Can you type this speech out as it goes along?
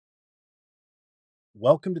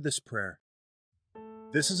Welcome to this prayer.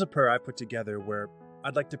 This is a prayer I put together where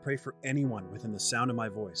I'd like to pray for anyone within the sound of my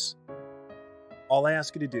voice. All I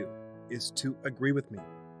ask you to do is to agree with me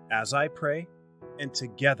as I pray, and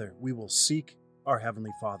together we will seek our Heavenly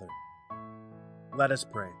Father. Let us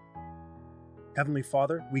pray. Heavenly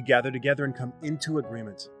Father, we gather together and come into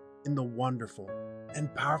agreement in the wonderful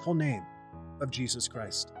and powerful name of Jesus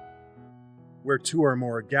Christ. Where two or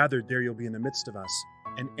more are gathered, there you'll be in the midst of us,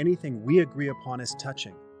 and anything we agree upon as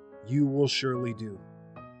touching, you will surely do.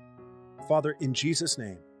 Father, in Jesus'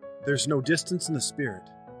 name, there's no distance in the Spirit,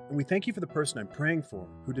 and we thank you for the person I'm praying for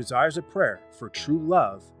who desires a prayer for true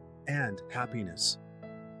love and happiness.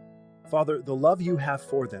 Father, the love you have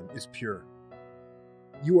for them is pure.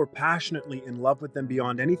 You are passionately in love with them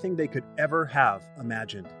beyond anything they could ever have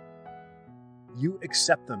imagined. You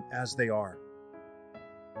accept them as they are.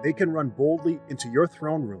 They can run boldly into your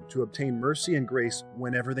throne room to obtain mercy and grace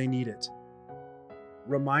whenever they need it.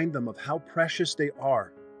 Remind them of how precious they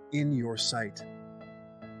are in your sight.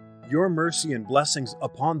 Your mercy and blessings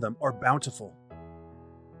upon them are bountiful.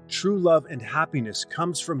 True love and happiness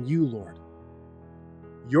comes from you, Lord.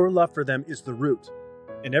 Your love for them is the root,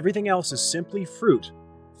 and everything else is simply fruit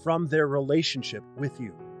from their relationship with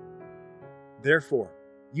you. Therefore,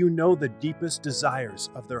 you know the deepest desires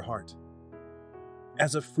of their heart.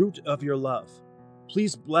 As a fruit of your love,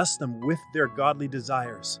 please bless them with their godly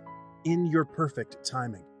desires in your perfect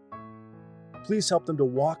timing. Please help them to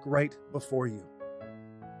walk right before you,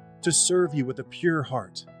 to serve you with a pure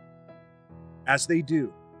heart. As they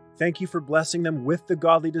do, thank you for blessing them with the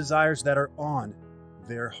godly desires that are on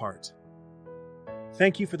their heart.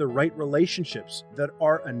 Thank you for the right relationships that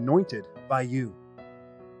are anointed by you.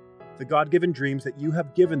 The God-given dreams that you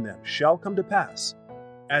have given them shall come to pass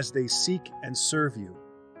as they seek and serve you.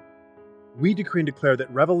 We decree and declare that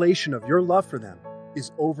revelation of your love for them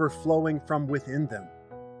is overflowing from within them.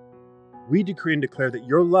 We decree and declare that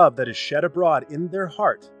your love that is shed abroad in their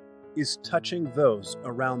heart is touching those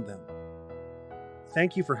around them.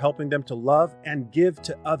 Thank you for helping them to love and give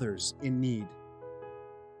to others in need.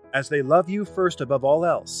 As they love you first above all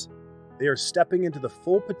else, they are stepping into the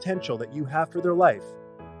full potential that you have for their life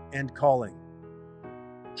and calling.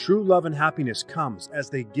 True love and happiness comes as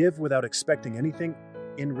they give without expecting anything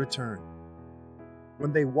in return.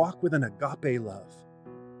 When they walk with an agape love,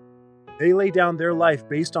 they lay down their life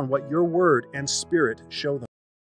based on what your word and spirit show them.